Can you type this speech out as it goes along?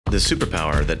The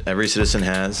superpower that every citizen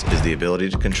has is the ability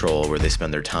to control where they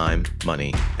spend their time,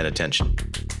 money, and attention.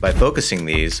 By focusing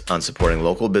these on supporting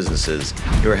local businesses,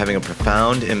 you are having a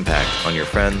profound impact on your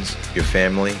friends, your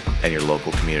family, and your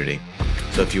local community.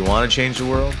 So if you want to change the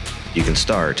world, you can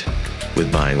start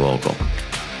with buying local.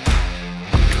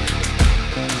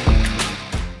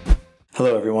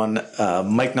 Hello everyone,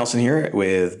 Mike Nelson here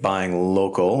with Buying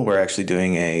Local. We're actually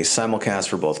doing a simulcast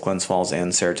for both Glens Falls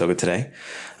and Saratoga today.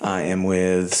 I am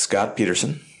with Scott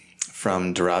Peterson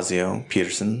from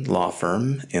D'Orazio-Peterson Law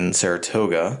Firm in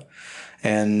Saratoga.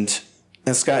 And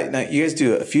Scott, now you guys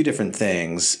do a few different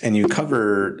things, and you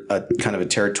cover a kind of a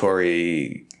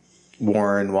territory,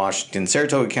 Warren, Washington,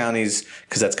 Saratoga counties,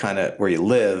 because that's kind of where you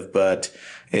live, but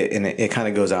it kind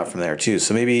of goes out from there too.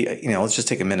 So maybe, let's just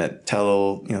take a minute,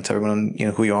 tell everyone,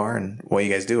 who you are and what you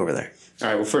guys do over there. All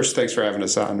right. Well, first, thanks for having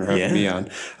us on or having me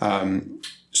on.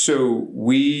 So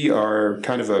we are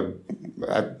kind of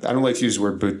I don't like to use the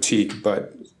word boutique,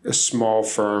 but a small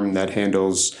firm that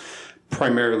handles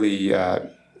primarily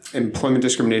employment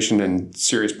discrimination and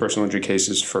serious personal injury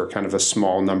cases for kind of a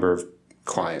small number of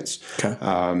clients. Okay.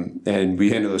 And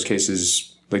we handle those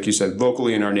cases, like you said,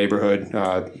 locally in our neighborhood.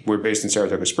 We're based in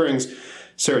Saratoga Springs,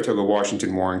 Saratoga,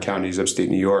 Washington, Warren counties, upstate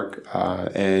New York.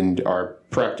 And our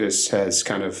practice has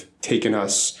kind of taken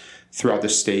us throughout the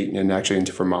state and actually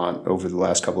into Vermont over the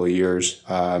last couple of years.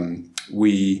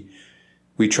 We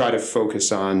try to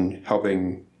focus on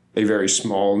helping a very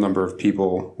small number of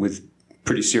people with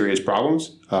pretty serious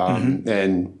problems.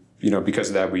 And, because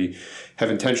of that, we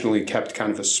have intentionally kept kind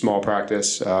of a small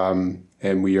practice.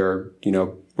 And we are,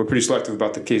 we're pretty selective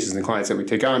about the cases and the clients that we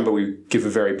take on, but we give a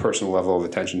very personal level of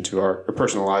attention to a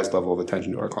personalized level of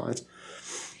attention to our clients.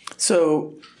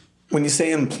 So when you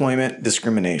say employment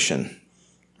discrimination,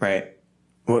 right,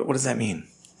 what does that mean?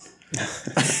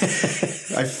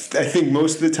 I think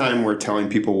most of the time we're telling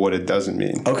people what it doesn't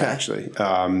mean, actually,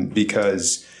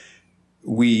 because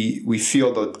we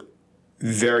feel the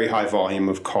very high volume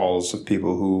of calls of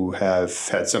people who have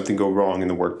had something go wrong in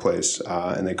the workplace,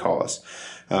 and they call us.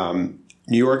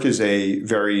 New York is a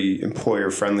very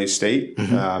employer-friendly state,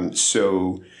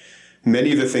 so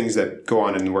many of the things that go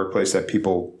on in the workplace that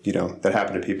people, that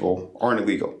happen to people aren't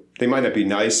illegal. They might not be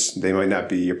nice, they might not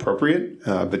be appropriate,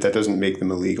 but that doesn't make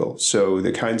them illegal. So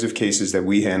the kinds of cases that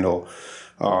we handle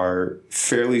are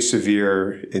fairly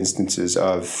severe instances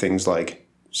of things like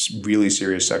really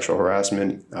serious sexual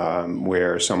harassment,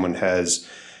 where someone has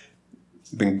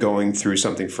been going through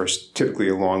something for typically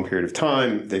a long period of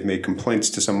time. They've made complaints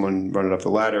to someone running up the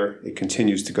ladder. It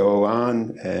continues to go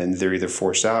on, and they're either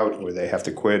forced out, or they have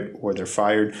to quit, or they're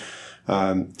fired.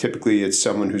 Typically, it's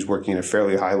someone who's working in a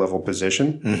fairly high-level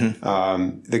position.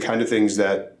 The kind of things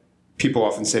that people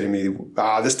often say to me,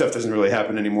 this stuff doesn't really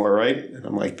happen anymore, right? And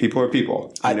I'm like, people are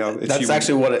people. That's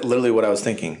actually literally what I was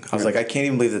thinking. I was like, I can't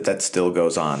even believe that still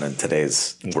goes on in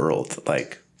today's world.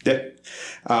 Yeah.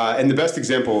 And the best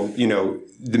example,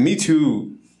 the Me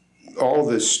Too, all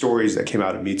the stories that came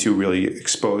out of Me Too really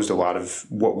exposed a lot of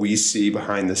what we see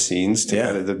behind the scenes to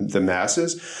kind of the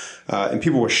masses. And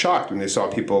people were shocked when they saw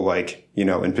people like,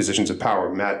 in positions of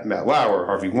power, Matt Lauer,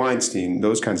 Harvey Weinstein,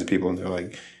 those kinds of people. And they're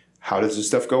like, how does this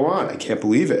stuff go on? I can't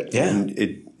believe it. Yeah.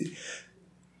 And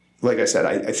like I said,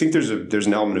 I think there's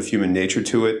an element of human nature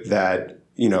to it that,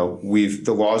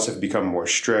 the laws have become more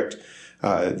strict.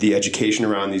 The education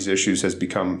around these issues has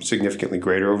become significantly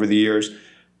greater over the years.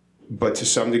 But to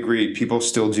some degree, people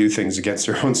still do things against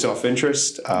their own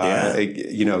self-interest,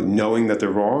 knowing that they're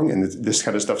wrong, and this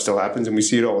kind of stuff still happens, and we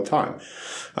see it all the time.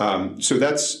 So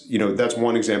that's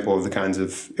one example of the kinds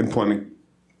of employment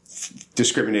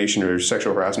discrimination or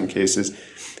sexual harassment cases.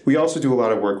 We also do a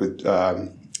lot of work with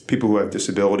people who have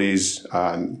disabilities.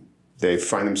 They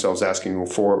find themselves asking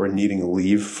for or needing a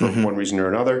leave for one reason or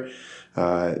another.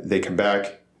 They come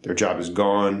back, their job is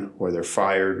gone, or they're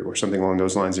fired, or something along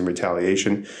those lines in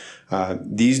retaliation.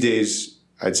 These days,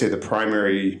 I'd say the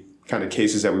primary kind of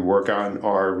cases that we work on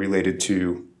are related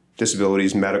to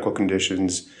disabilities, medical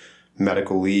conditions,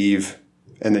 medical leave,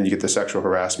 and then you get the sexual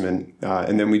harassment.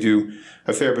 And then we do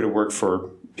a fair bit of work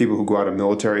for people who go out on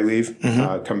military leave,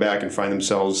 come back and find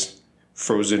themselves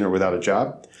frozen or without a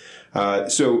job.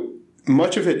 So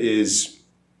much of it is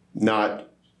not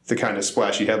the kind of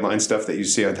splashy headline stuff that you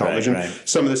see on television. Right.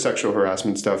 Some of the sexual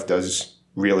harassment stuff does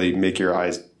really make your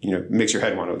eyes, makes your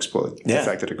head want to explode, the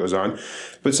fact that it goes on.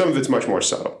 But some of it's much more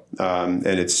subtle. And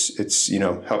it's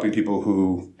helping people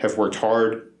who have worked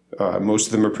hard. Most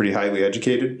of them are pretty highly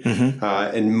educated.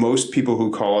 And most people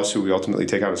who call us, who we ultimately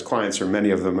take on as clients, or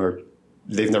many of them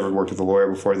they've never worked with a lawyer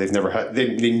before. They never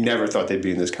thought they'd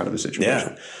be in this kind of a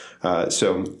situation.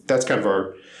 So that's kind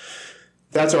of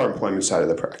That's our employment side of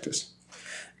the practice.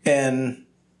 And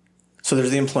so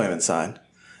there's the employment side,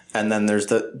 and then there's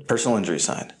the personal injury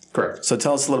side. Correct. So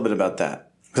tell us a little bit about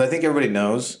that. Because I think everybody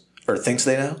knows or thinks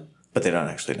they know, but they don't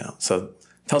actually know. So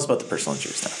tell us about the personal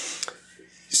injury side.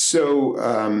 So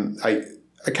I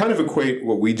kind of equate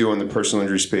what we do in the personal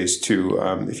injury space to,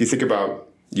 if you think about,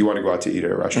 you want to go out to eat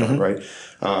at a restaurant, right?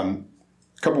 A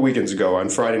couple weekends ago, on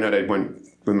Friday night, I went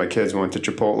with my kids, we went to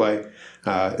Chipotle.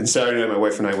 And Saturday night, my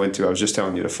wife and I went to, I was just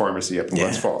telling you, the pharmacy up in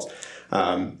Glens Falls.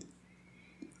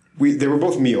 They were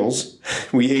both meals.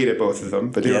 We ate at both of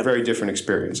them, but they were very different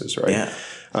experiences, right? Yeah.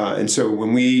 And so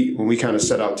when we kind of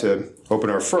set out to open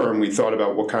our firm, we thought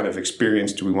about what kind of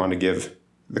experience do we want to give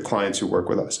the clients who work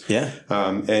with us. Yeah.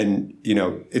 And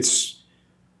it's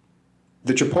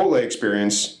the Chipotle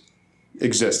experience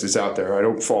exists. It's out there. I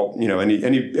don't fault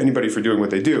anybody for doing what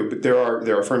they do, but there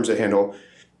are firms that handle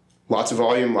lots of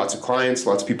volume, lots of clients,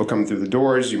 lots of people coming through the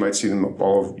doors. You might see them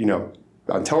all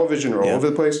on television or all over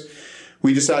the place.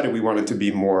 We decided we wanted to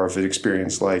be more of an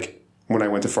experience like when I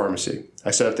went to pharmacy. I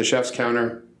sat at the chef's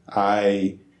counter.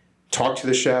 I talked to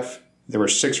the chef. There were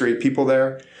 6 or 8 people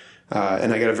there.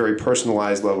 And I got a very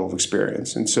personalized level of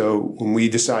experience. And so when we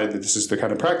decided that this is the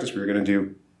kind of practice we were going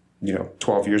to do,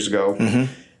 12 years ago,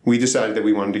 we decided that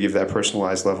we wanted to give that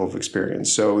personalized level of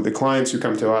experience. So the clients who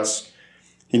come to us,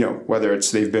 whether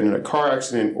it's they've been in a car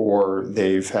accident or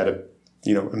they've had a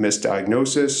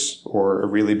misdiagnosis or a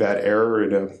really bad error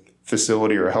in a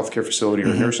facility or a healthcare facility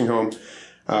or a nursing home,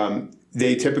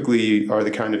 they typically are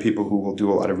the kind of people who will do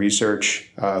a lot of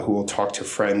research, who will talk to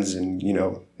friends and,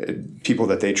 people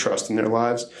that they trust in their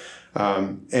lives.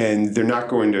 And they're not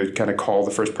going to kind of call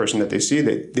the first person that they see.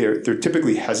 They're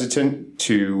typically hesitant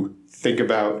to think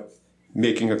about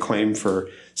making a claim for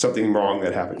something wrong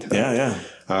that happened to them. Yeah.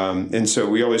 And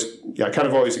so I kind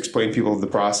of always explain people the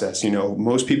process.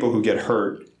 Most people who get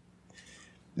hurt,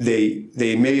 they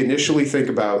may initially think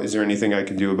about, is there anything I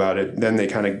can do about it? Then they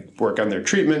kind of work on their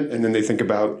treatment, and then they think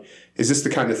about, is this the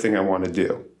kind of thing I want to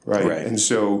do? Right. And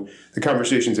so the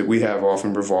conversations that we have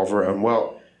often revolve around,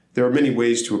 well, there are many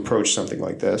ways to approach something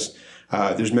like this.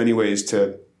 There's many ways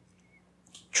to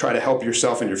try to help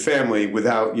yourself and your family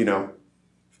without,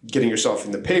 getting yourself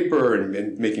in the paper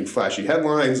and making flashy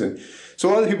headlines. And so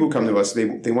a lot of people who come to us, they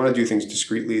want to do things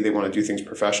discreetly. They want to do things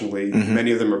professionally.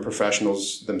 Many of them are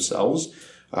professionals themselves.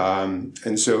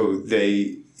 And so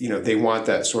they want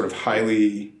that sort of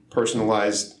highly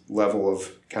personalized level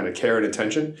of kind of care and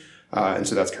attention. And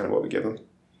so that's kind of what we give them.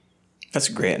 That's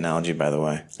a great analogy, by the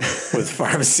way, with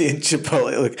pharmacy and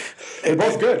Chipotle. Look, they're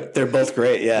both good. They're both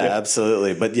great. Yeah,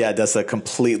 absolutely. But yeah, that's a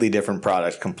completely different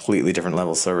product, completely different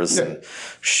level of service. Yeah. And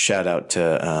shout out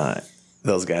to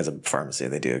those guys at pharmacy.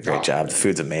 They do a great job. The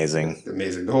food's amazing.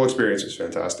 Amazing. The whole experience is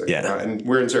fantastic. Yeah. And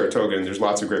we're in Saratoga, and there's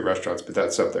lots of great restaurants, but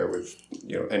that's up there with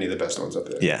any of the best ones up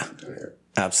there. Yeah. Down here.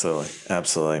 Absolutely.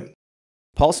 Absolutely.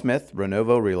 Paul Smith,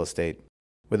 Renovo Real Estate.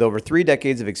 With over 3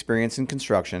 decades of experience in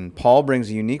construction, Paul brings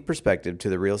a unique perspective to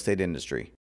the real estate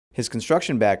industry. His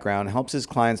construction background helps his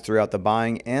clients throughout the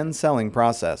buying and selling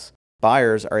process.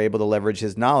 Buyers are able to leverage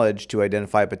his knowledge to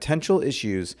identify potential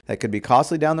issues that could be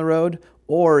costly down the road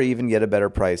or even get a better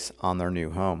price on their new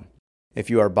home. If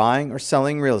you are buying or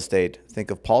selling real estate, think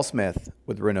of Paul Smith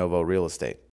with Renovo Real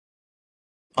Estate.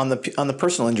 On the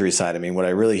personal injury side, I mean, what I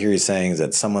really hear you saying is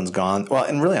that someone's gone, well,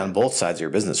 and really on both sides of your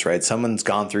business, right? Someone's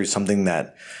gone through something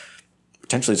that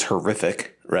potentially is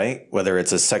horrific, right? Whether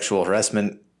it's a sexual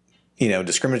harassment,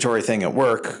 discriminatory thing at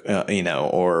work,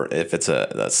 or if it's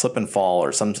a slip and fall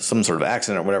or some sort of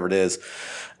accident or whatever it is.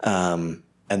 And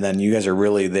then you guys are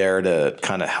really there to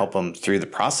kind of help them through the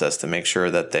process to make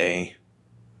sure that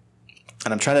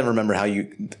and I'm trying to remember how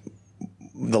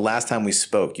the last time we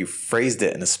spoke, you phrased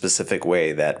it in a specific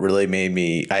way that really made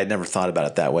me, I had never thought about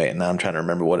it that way. And now I'm trying to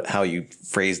remember how you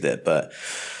phrased it, but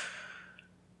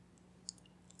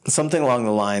something along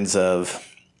the lines of,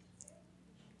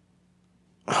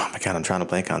 oh my God, I'm trying to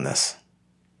blank on this.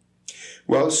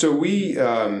 Well, so we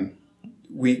kind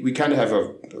of have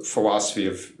a philosophy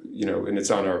of, and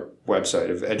it's on our website,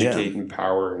 of educate,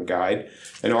 empower, and guide.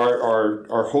 And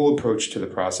our whole approach to the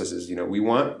process is,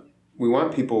 we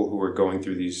want people who are going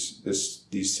through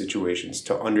these situations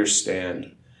to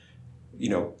understand,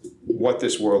 what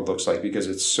this world looks like, because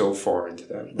it's so foreign to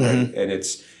them, right? And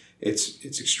it's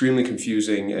extremely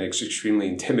confusing and it's extremely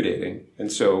intimidating.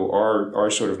 And so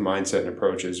our sort of mindset and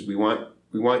approach is we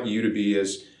want you to be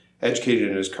as educated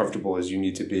and as comfortable as you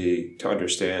need to be to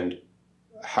understand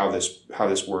how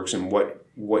this works and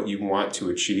what you want to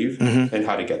achieve and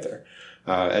how to get there,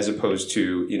 as opposed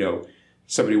to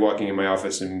somebody walking in my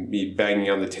office and me banging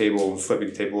on the table and flipping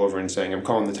the table over and saying, I'm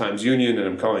calling the Times Union and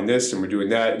I'm calling this and we're doing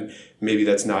that. And maybe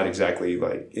that's not exactly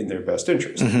like in their best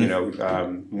interest. You know,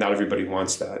 not everybody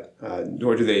wants that,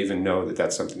 nor do they even know that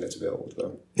that's something that's available to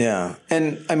them. Yeah.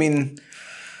 And I mean,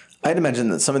 I'd imagine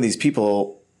that some of these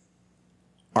people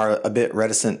are a bit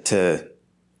reticent to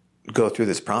go through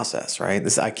this process,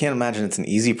 right? I can't imagine it's an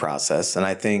easy process. And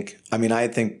I think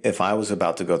if I was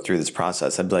about to go through this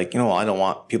process, I'd be like, I don't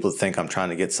want people to think I'm trying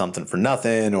to get something for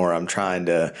nothing, or I'm trying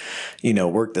to,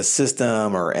 work the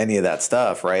system or any of that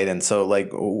stuff. Right. And so like,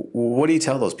 what do you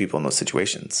tell those people in those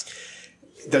situations?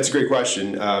 That's a great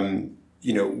question.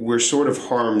 We're sort of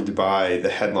harmed by the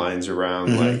headlines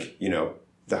around like,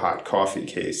 the hot coffee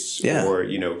case or,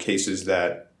 cases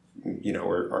that,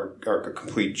 are a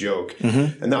complete joke.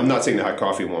 And I'm not saying the hot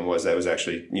coffee one was. That was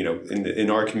actually,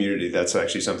 in our community, that's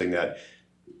actually something that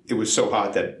it was so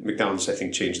hot that McDonald's, I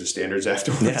think, changed the standards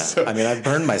afterwards. Yeah. So, I've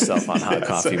burned myself on hot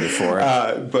coffee before.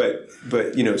 But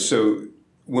so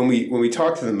when we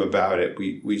talk to them about it,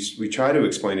 we try to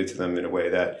explain it to them in a way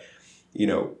that,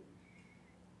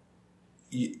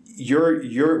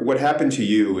 what happened to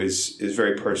you is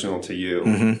very personal to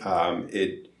you.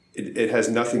 It has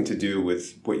nothing to do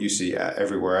with what you see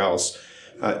everywhere else,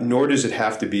 nor does it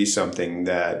have to be something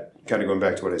that, kind of going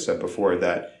back to what I said before,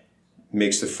 that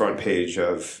makes the front page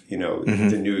of,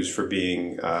 the news for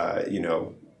being,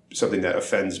 something that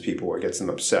offends people or gets them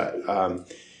upset.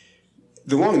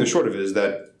 The long and the short of it is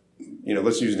that,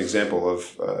 let's use an example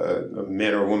of a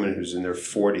man or a woman who's in their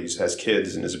 40s, has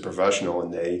kids and is a professional,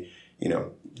 and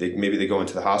maybe they go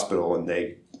into the hospital and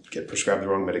they get prescribed the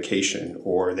wrong medication,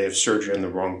 or they have surgery on the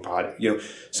wrong body,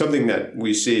 something that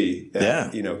we see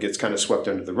that, gets kind of swept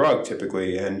under the rug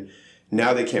typically. And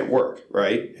now they can't work.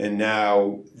 Right. And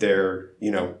now their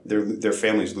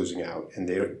family's losing out, and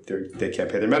they can't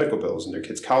pay their medical bills, and their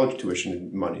kids' college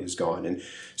tuition money is gone. And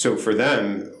so for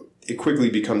them, it quickly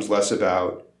becomes less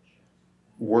about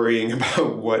worrying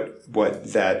about what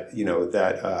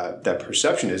that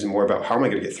perception is, and more about how am I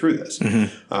going to get through this.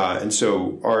 And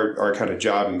so our kind of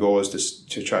job and goal is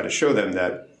to try to show them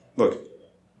that, look,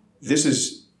 this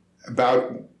is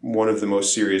about one of the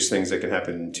most serious things that can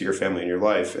happen to your family in your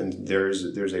life, and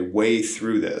there's a way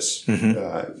through this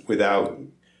without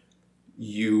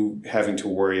you having to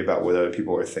worry about what other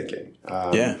people are thinking.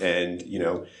 And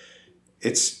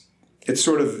it's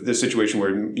sort of the situation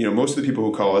where most of the people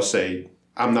who call us say,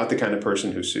 I'm not the kind of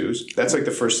person who sues. That's like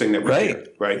the first thing that we hear,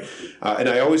 right? And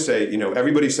I always say,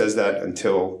 everybody says that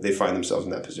until they find themselves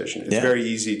in that position. It's very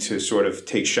easy to sort of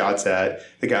take shots at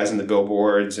the guys in the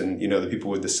billboards and, the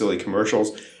people with the silly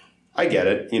commercials. I get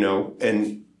it,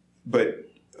 but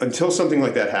until something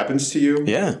like that happens to you,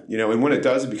 and when it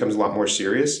does, it becomes a lot more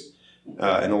serious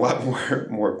and a lot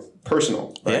more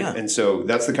personal, right? And so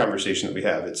that's the conversation that we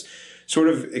have. It's sort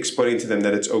of explaining to them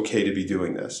that it's okay to be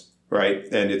doing this. Right.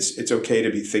 And it's okay to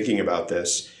be thinking about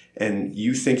this, and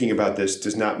you thinking about this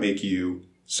does not make you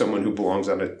someone who belongs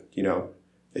on a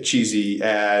cheesy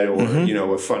ad or,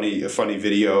 a funny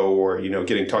video or,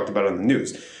 getting talked about on the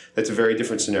news. That's a very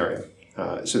different scenario.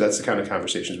 So that's the kind of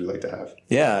conversations we like to have.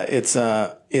 Yeah.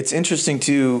 It's interesting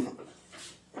to,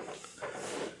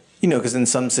 because in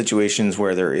some situations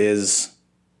where there is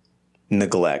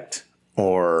neglect,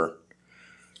 or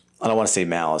I don't want to say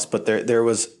malice, but there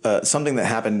was something that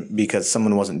happened because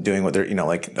someone wasn't doing what they're,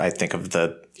 like I think of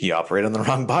you operate on the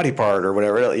wrong body part or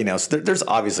whatever, so there's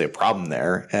obviously a problem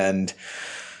there. And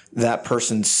that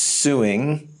person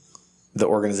suing the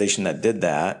organization that did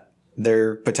that,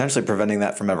 they're potentially preventing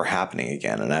that from ever happening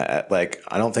again. And I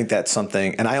don't think that's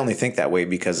something, and I only think that way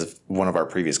because of one of our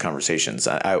previous conversations.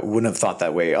 I wouldn't have thought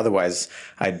that way. Otherwise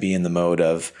I'd be in the mode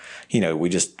of,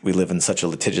 we live in such a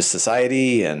litigious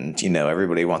society, and,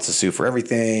 everybody wants to sue for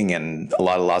everything. And a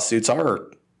lot of lawsuits are,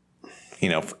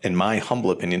 in my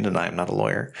humble opinion, and I'm not a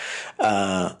lawyer,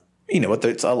 a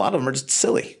lot of them are just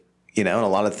silly, and a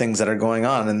lot of things that are going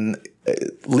on and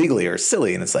legally are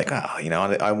silly. And it's like,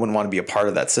 I wouldn't want to be a part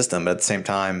of that system. But at the same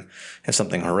time, if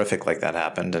something horrific like that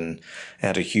happened and it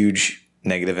had a huge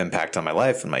negative impact on my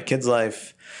life and my kid's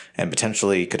life, and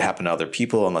potentially could happen to other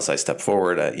people unless I step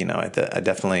forward, I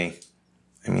definitely,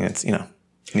 it's,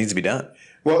 it needs to be done.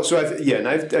 Well, so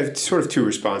I've sort of two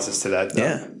responses to that.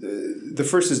 The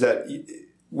first is that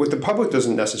what the public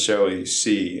doesn't necessarily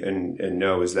see and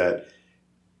know is that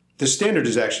the standard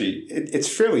is actually, it's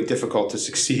fairly difficult to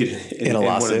succeed in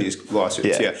one of these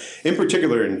lawsuits. Yeah. In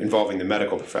particular involving the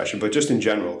medical profession, but just in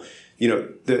general,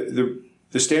 the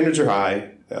standards are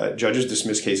high. Judges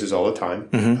dismiss cases all the time.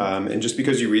 And just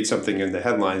because you read something in the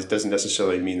headlines doesn't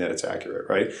necessarily mean that it's accurate,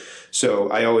 right?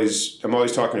 So I'm always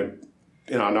talking to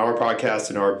on our podcast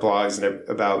and our blogs and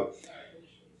about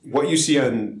what you see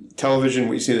on television,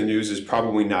 what you see in the news is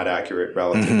probably not accurate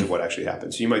relative to what actually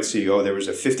happened. So you might see, there was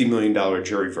a $50 million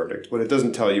jury verdict. What it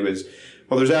doesn't tell you is,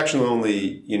 well, there's actually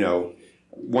only,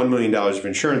 $1 million of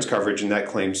insurance coverage, and that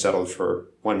claim settled for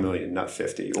 $1 million, not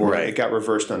 50, or it got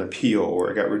reversed on appeal,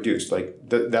 or it got reduced. Like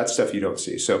that stuff you don't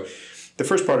see. So the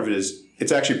first part of it is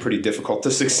it's actually pretty difficult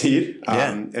to succeed.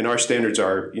 And our standards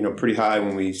are, pretty high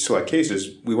when we select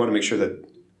cases. We want to make sure that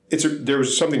there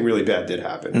was something really bad did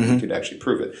happen. We could actually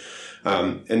prove it.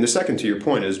 And the second, to your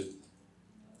point, is,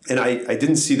 and I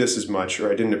didn't see this as much,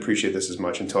 or I didn't appreciate this as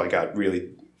much until I got really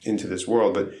into this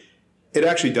world, but it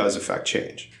actually does affect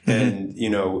change. And,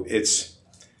 it's,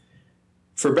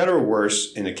 for better or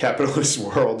worse, in a capitalist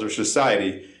world or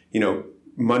society,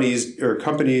 monies or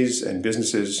companies and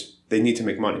businesses, they need to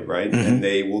make money, right? And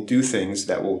they will do things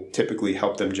that will typically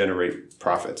help them generate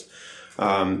profits.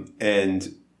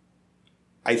 And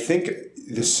I think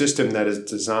the system that is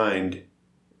designed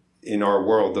in our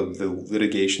world, the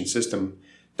litigation system,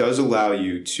 does allow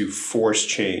you to force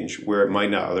change where it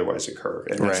might not otherwise occur.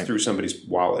 And that's through somebody's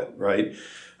wallet, right?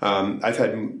 I've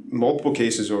had multiple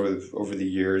cases over the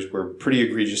years where pretty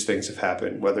egregious things have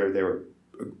happened, whether they were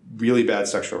really bad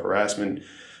sexual harassment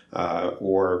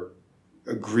or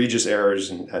egregious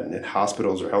errors in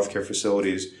hospitals or healthcare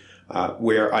facilities,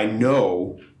 where I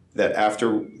know that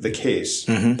after the case,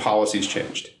 policies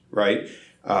changed, right?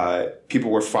 People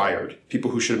were fired,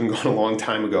 people who should have been gone a long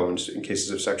time ago in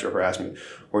cases of sexual harassment.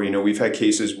 Or, we've had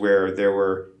cases where there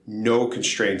were no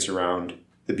constraints around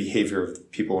the behavior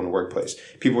of people in the workplace.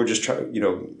 People were just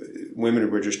women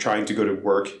were just trying to go to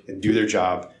work and do their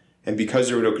job. And because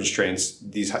there were no constraints,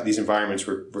 these environments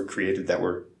were created that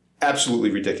were absolutely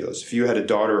ridiculous. If you had a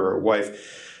daughter or a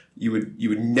wife, you would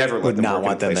never let them work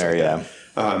in a place like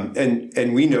that.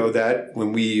 And we know that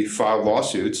when we filed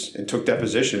lawsuits and took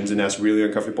depositions and asked really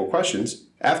uncomfortable questions,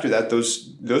 after that,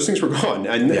 those things were gone.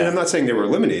 And I'm not saying they were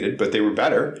eliminated, but they were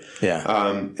better.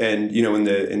 And in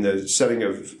the setting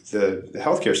of the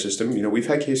healthcare system, we've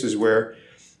had cases where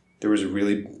there was a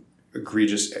really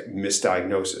egregious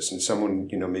misdiagnosis, and someone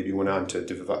maybe went on to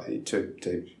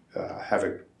have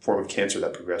a form of cancer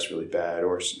that progressed really bad,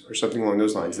 or something along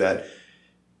those lines. That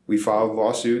we filed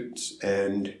lawsuits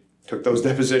and took those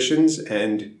depositions,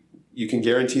 and you can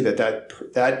guarantee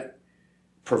that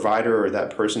provider or that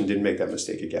person didn't make that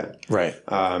mistake again. Right.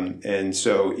 And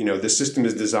so, the system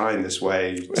is designed this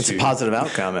way. It's a positive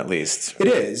outcome, at least. It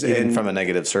is. Even from a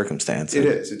negative circumstance. It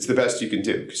is. It's the best you can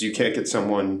do, because you can't get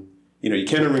someone, you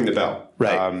can't unring the bell.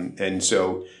 Right. And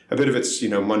so a bit of it's,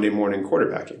 Monday morning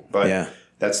quarterbacking. But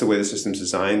that's the way the system's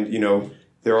designed.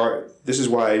 This is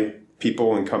why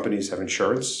people and companies have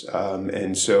insurance.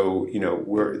 And so,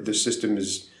 the system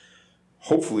is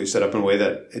hopefully set up in a way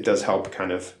that it does help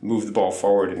kind of move the ball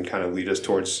forward and kind of lead us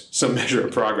towards some measure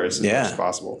of progress as much as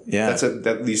possible. That's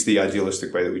at least the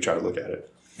idealistic way that we try to look at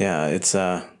it. Yeah, it's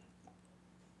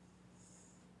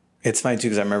funny too,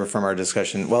 because I remember from our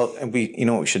discussion, what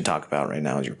we should talk about right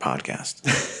now is your podcast.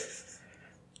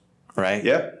 Right?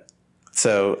 Yeah.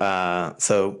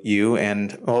 So you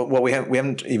and we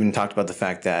haven't even talked about the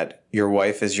fact that your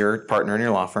wife is your partner in your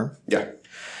law firm. Yeah.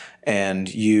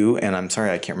 And you, and I'm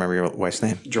sorry, I can't remember your wife's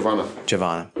name. Giovanna.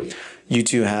 You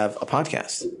two have a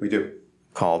podcast. We do.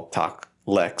 Called Talk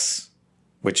Lex,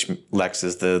 which Lex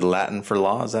is the Latin for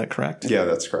law. Is that correct? Yeah,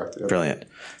 that's correct. Yep. Brilliant.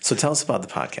 So tell us about the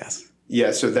podcast.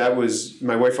 Yeah, so that was,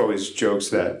 my wife always jokes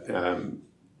that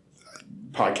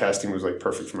podcasting was like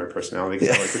perfect for my personality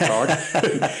because I like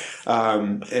to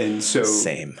talk. And so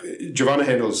same. Giovanna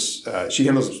handles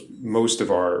much of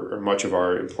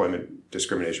our employment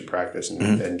discrimination practice.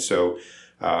 And so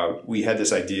we had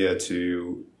this idea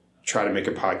to try to make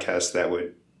a podcast that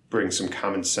would bring some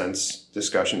common sense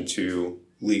discussion to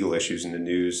legal issues in the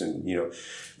news and,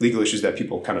 legal issues that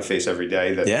people kind of face every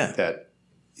day that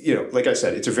like I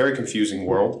said, it's a very confusing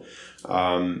world.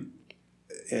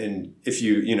 And if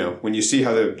when you see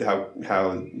how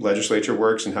legislature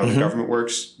works and how the government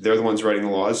works, they're the ones writing the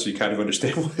laws, so you kind of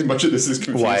understand why much of this is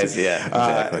confusing. Why is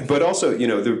exactly. But also,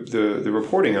 the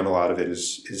reporting on a lot of it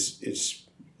is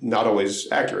not always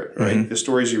accurate, right? The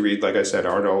stories you read, like I said,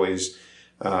 aren't always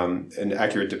an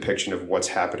accurate depiction of what's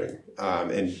happening.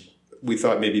 And we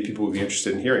thought maybe people would be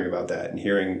interested in hearing about that and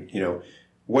hearing,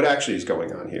 what actually is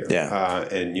going on here. Yeah.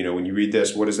 And when you read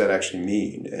this, what does that actually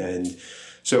mean? And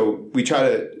so we try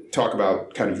to talk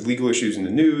about kind of legal issues in the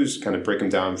news, kind of break them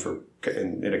down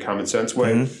in a common sense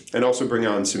way, and also bring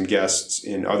on some guests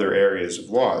in other areas of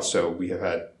law. So we have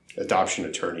had adoption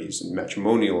attorneys and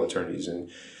matrimonial attorneys and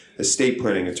estate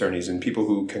planning attorneys and people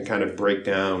who can kind of break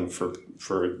down for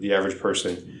the average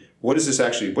person what's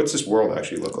this world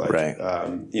actually look like? Right.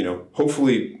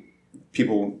 Hopefully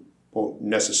people won't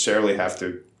necessarily have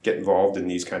to get involved in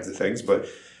these kinds of things, but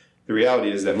the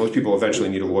reality is that most people eventually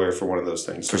need a lawyer for one of those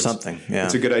things. For something, yeah.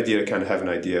 It's a good idea to kind of have an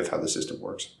idea of how the system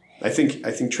works. I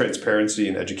think transparency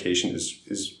and education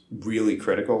is really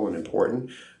critical and important,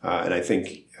 and I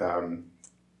think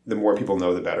the more people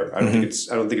know, the better. I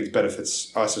don't think it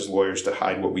benefits us as lawyers to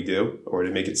hide what we do or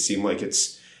to make it seem like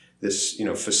it's this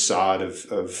facade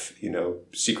of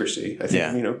secrecy. I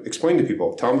think explain to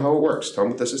people, tell them how it works, tell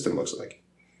them what the system looks like.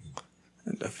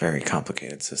 A very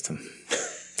complicated system.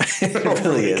 It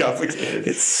really is. Complicated.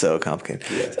 It's so complicated.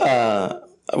 Yeah.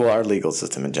 Well, our legal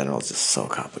system in general is just so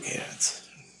complicated.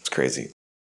 It's crazy.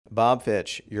 Bob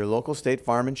Fitch, your local State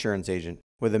Farm insurance agent,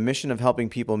 with a mission of helping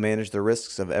people manage the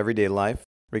risks of everyday life,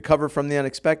 recover from the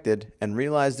unexpected, and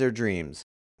realize their dreams.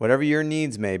 Whatever your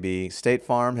needs may be, State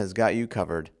Farm has got you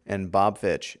covered, and Bob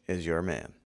Fitch is your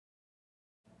man.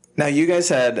 Now, you guys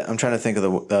had, I'm trying to think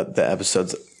of the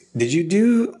episodes. Did you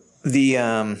do the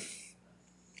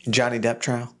Johnny Depp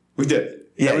trial? We did.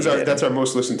 Yeah, that's our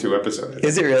most listened to episode.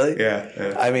 Is it really?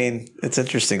 Yeah. I mean, it's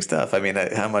interesting stuff. I mean,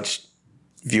 how much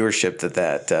viewership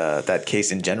that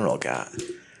case in general got?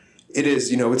 It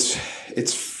is.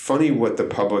 It's funny what the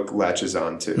public latches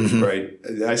on to, right?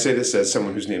 I say this as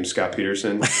someone whose name is Scott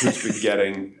Peterson, who's been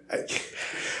getting...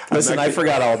 Listen, I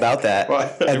forgot all about that. Well,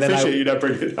 I appreciate you not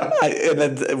bringing it up. And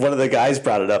then one of the guys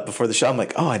brought it up before the show. I'm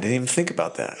like, oh, I didn't even think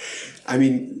about that. I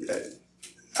mean,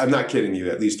 I'm not kidding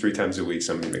you. At least 3 times a week,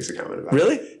 somebody makes a comment about it.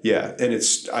 Really? Yeah. And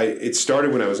it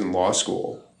started when I was in law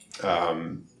school.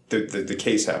 The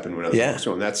case happened when I was in law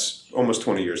school, and that's almost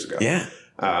 20 years ago. Yeah.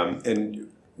 And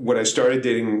when I started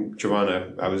dating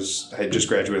Giovanna, I had just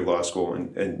graduated law school,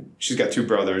 and she's got 2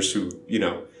 brothers who,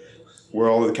 we're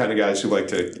all the kind of guys who like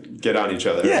to get on each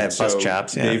other. Yeah, and bust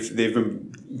chops. Yeah. They've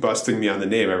been busting me on the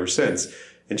name ever since.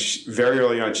 And very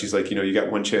early on, she's like, you got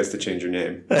one chance to change your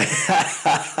name. And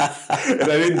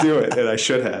I didn't do it, and I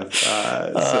should have.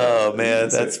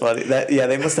 That's funny.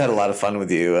 They must have had a lot of fun with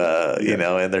you,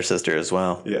 and their sister as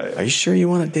well. Yeah. Are you sure you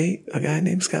want to date a guy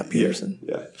named Scott Peterson?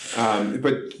 Yeah.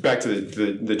 But back to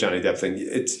the Johnny Depp thing.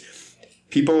 It's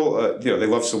people, they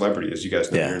love celebrity, as you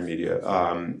guys know, here in media.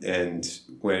 And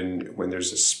when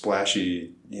there's a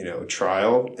splashy,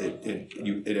 trial,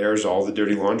 it airs all the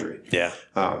dirty laundry. Yeah.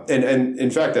 And in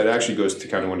fact, that actually goes to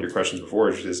kind of one of your questions before,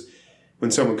 which is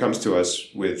when someone comes to us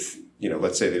with,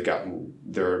 let's say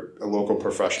they're a local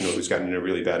professional who's gotten in a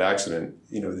really bad accident,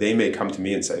 they may come to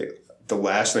me and say, the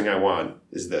last thing I want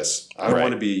is this. I don't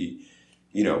want to be,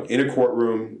 in a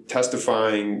courtroom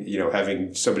testifying,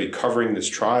 having somebody covering this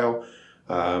trial.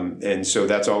 And so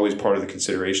that's always part of the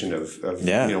consideration of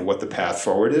what the path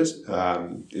forward is.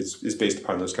 It's based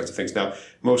upon those kinds of things. Now,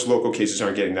 most local cases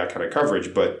aren't getting that kind of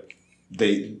coverage, but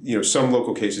they, some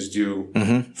local cases do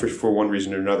for one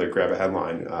reason or another grab a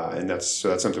headline, and that's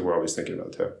something we're always thinking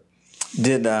about too.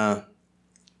 Did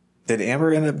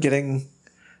Amber end up getting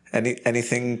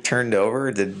anything turned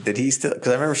over? Did he still? Because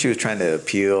I remember she was trying to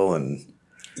appeal and.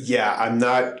 Yeah, I'm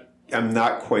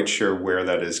not quite sure where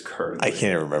that is currently. I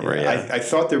can't remember. I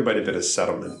thought there might have been a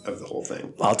settlement of the whole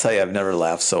thing. I'll tell you, I've never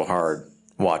laughed so hard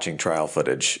watching trial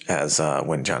footage as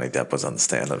when Johnny Depp was on the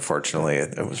stand. Unfortunately,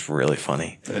 it was really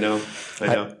funny. I know.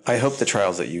 I hope the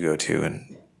trials that you go to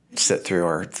and sit through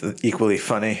are equally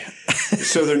funny.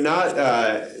 So they're not.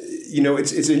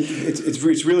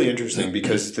 It's really interesting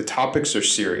because the topics are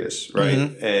serious,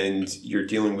 right? And you're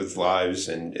dealing with lives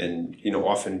and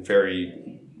often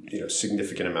very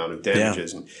significant amount of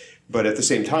damages, but at the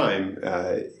same time,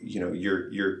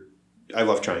 I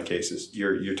love trying cases.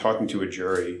 You're talking to a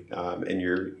jury, and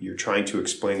you're trying to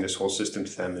explain this whole system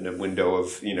to them in a window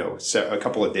of a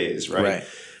couple of days, right?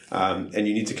 And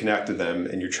you need to connect to them,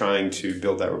 and you're trying to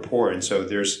build that rapport. And so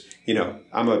there's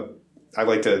I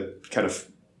like to kind of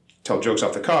tell jokes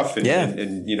off the cuff and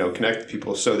connect to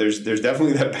people. So there's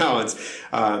definitely that balance.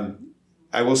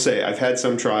 I will say I've had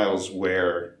some trials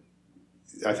where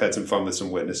I've had some fun with some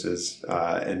witnesses,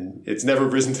 and it's never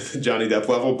risen to the Johnny Depp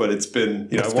level, but it's been,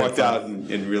 I walked out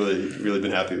and really, really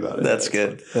been happy about it. That's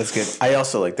good. That's good. I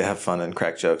also like to have fun and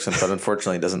crack jokes, but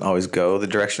unfortunately it doesn't always go the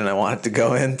direction I want it to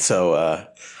go in. So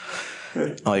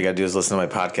all you got to do is listen to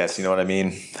my podcast. You know what I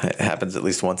mean? It happens at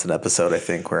least once an episode, I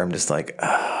think, where I'm just like,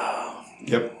 oh.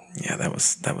 Yep. Yeah, that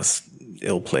was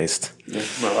ill-placed. Yeah.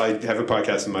 Well, I have a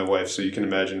podcast with my wife, so you can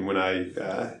imagine when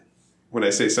I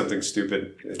say something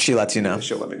stupid, she lets you know.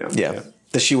 She'll let me know. Yeah.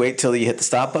 Does she wait till you hit the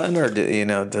stop button, or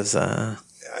does?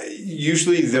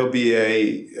 Usually there'll be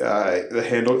the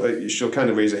handle. She'll kind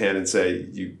of raise a hand and say,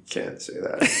 "You can't say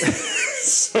that."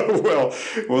 So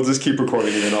we'll just keep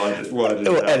recording it, and we'll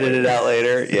edit it out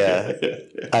later. Yeah.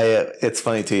 It's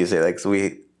funny too. You say like, so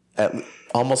we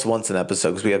almost once an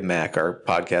episode, because we have Mac, our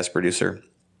podcast producer.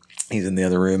 He's in the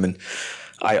other room, and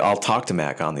I'll talk to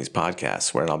Mac on these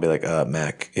podcasts where I'll be like,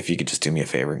 Mac, if you could just do me a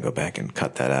favor and go back and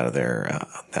cut that out of there.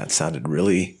 That sounded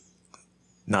really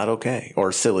not okay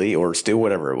or silly or still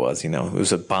whatever it was. It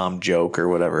was a bomb joke or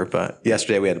whatever. But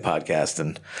yesterday we had a podcast,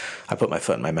 and I put my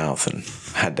foot in my mouth and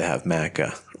had to have Mac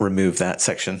remove that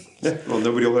section. Yeah, well,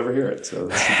 nobody will ever hear it. So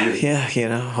that's the beauty. Yeah,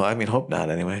 I mean, hope not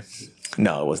anyway.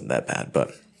 No, it wasn't that bad.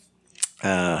 But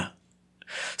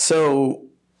so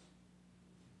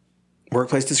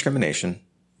workplace discrimination,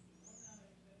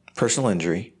 personal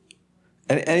injury,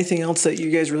 and anything else that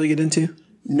you guys really get into?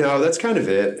 No, that's kind of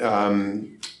it.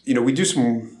 We do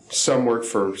some work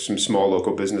for some small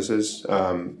local businesses.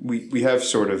 We have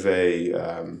sort of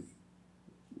a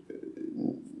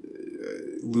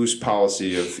loose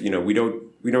policy of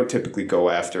we don't typically go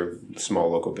after small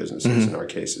local businesses in our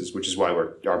cases, which is why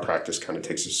our practice kind of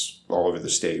takes us all over the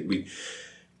state. We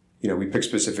pick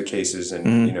specific cases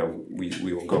and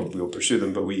we'll pursue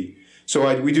them, but we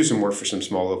do some work for some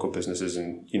small local businesses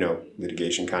in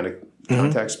litigation kind of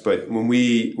context. But when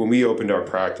we opened our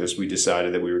practice, we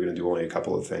decided that we were going to do only a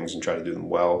couple of things and try to do them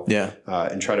well. Yeah.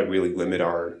 And try to really limit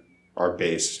our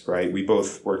base. Right. We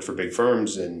both worked for big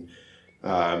firms and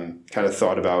kind of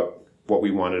thought about what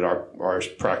we wanted our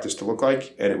practice to look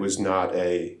like, and it was not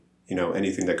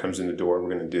anything that comes in the door we're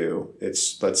going to do.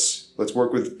 It's let's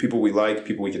work with people we like,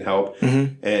 people we can help,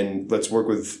 and let's work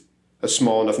with a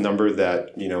small enough number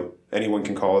that anyone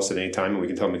can call us at any time and we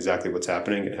can tell them exactly what's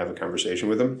happening and have a conversation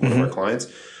with them, one of our clients.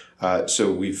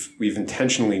 So we've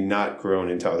intentionally not grown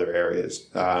into other areas.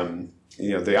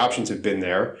 The options have been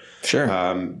there, sure,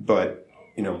 but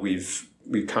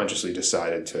we've consciously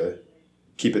decided to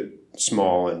keep it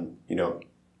small and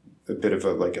a bit of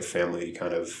a family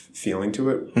kind of feeling to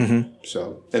it.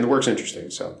 So, and the work's interesting.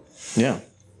 So, yeah.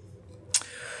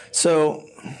 So,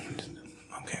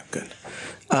 okay, good.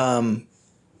 And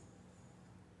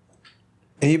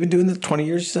you've been doing this 20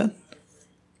 years, you said?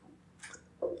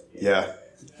 Yeah,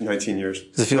 19 years.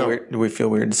 Does it feel weird? Do we feel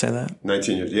weird to say that?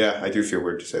 19 years. Yeah, I do feel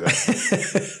weird to say that.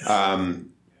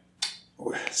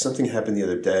 Something happened the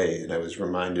other day, and I was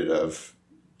reminded of,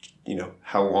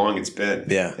 how long it's been.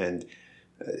 Yeah. And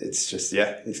it's just,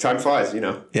 time flies,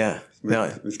 Yeah.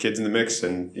 With kids in the mix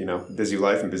and, busy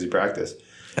life and busy practice.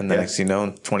 And the next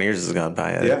 20 years has gone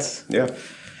by. It's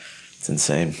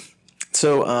insane.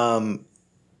 So,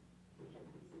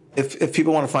 if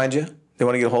people want to find you, they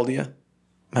want to get a hold of you,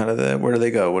 where do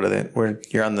they go? Where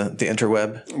you're on the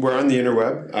interweb? We're on the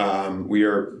interweb. We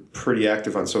are pretty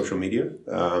active on social media.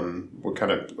 We're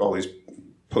kind of always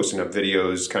posting up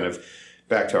videos, kind of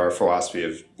back to our philosophy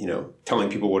of, telling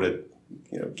people what to,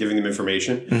 giving them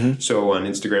information. So on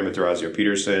Instagram at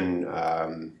D'Orazio-Peterson,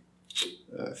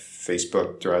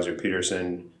 Facebook,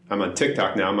 D'Orazio-Peterson. I'm on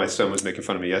TikTok now. My son was making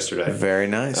fun of me yesterday. Very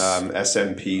nice.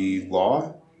 SMP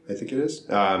Law, I think it is.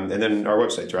 And then our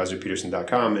website,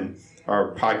 D'Orazio-Peterson.com, and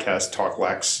our podcast, Talk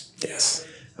Lex. Yes.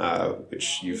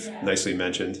 Which you've nicely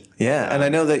mentioned. Yeah, and I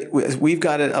know that we've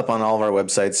got it up on all of our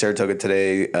websites, Saratoga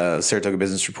Today, Saratoga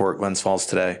Business Report, Glens Falls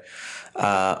Today.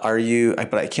 Are you,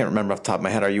 but I can't remember off the top of my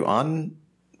head, are you on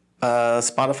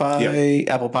Spotify,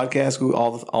 Apple Podcasts,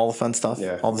 Google, all the fun stuff?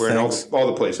 Yeah, all the we're things? in all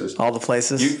the places. All the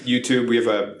places? YouTube, we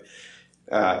have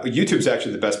YouTube's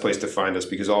actually the best place to find us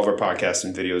because all of our podcasts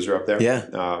and videos are up there. Yeah.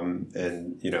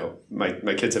 And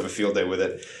my kids have a field day with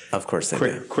it. Of course they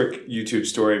do. Quick YouTube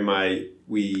story.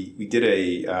 We did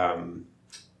a I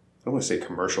don't want to say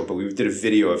commercial, but we did a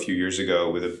video a few years ago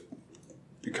with a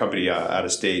company out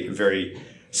of state, a very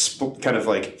kind of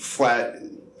like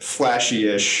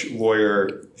flashy-ish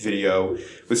lawyer video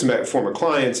with some former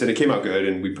clients, and it came out good,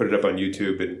 and we put it up on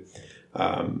YouTube, and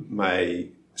my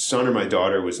son or my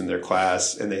daughter was in their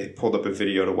class, and they pulled up a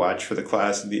video to watch for the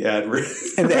class, and the ad ran.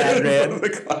 And the ad ran? The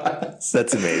class.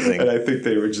 That's amazing. And I think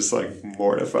they were just like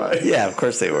mortified. Yeah, of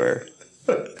course they were.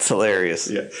 It's hilarious.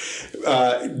 Yeah.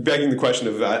 Begging the question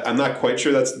of, I'm not quite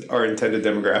sure that's our intended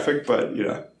demographic, but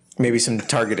Maybe some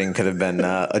targeting could have been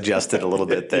adjusted a little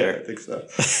bit there. Yeah, I think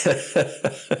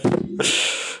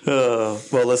so.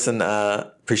 Well, listen,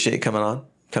 appreciate you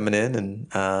coming in,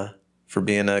 and for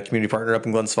being a community partner up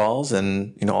in Glens Falls,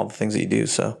 and all the things that you do.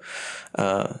 So,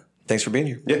 Thanks for being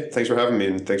here. Yeah, thanks for having me,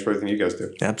 and thanks for everything you guys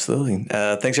do. Absolutely.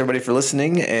 Thanks, everybody, for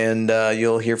listening, and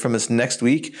you'll hear from us next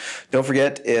week. Don't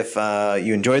forget, if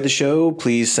you enjoyed the show,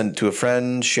 please send it to a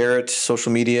friend, share it,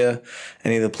 social media,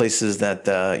 any of the places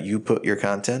that you put your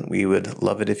content. We would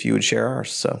love it if you would share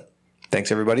ours. So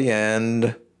thanks, everybody,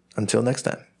 and until next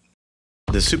time.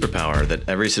 The superpower that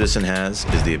every citizen has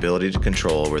is the ability to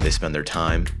control where they spend their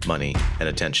time, money, and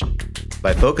attention.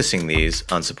 By focusing these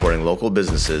on supporting local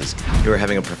businesses, you are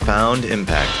having a profound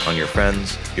impact on your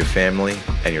friends, your family,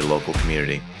 and your local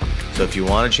community. So if you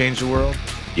want to change the world,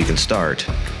 you can start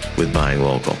with buying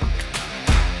local.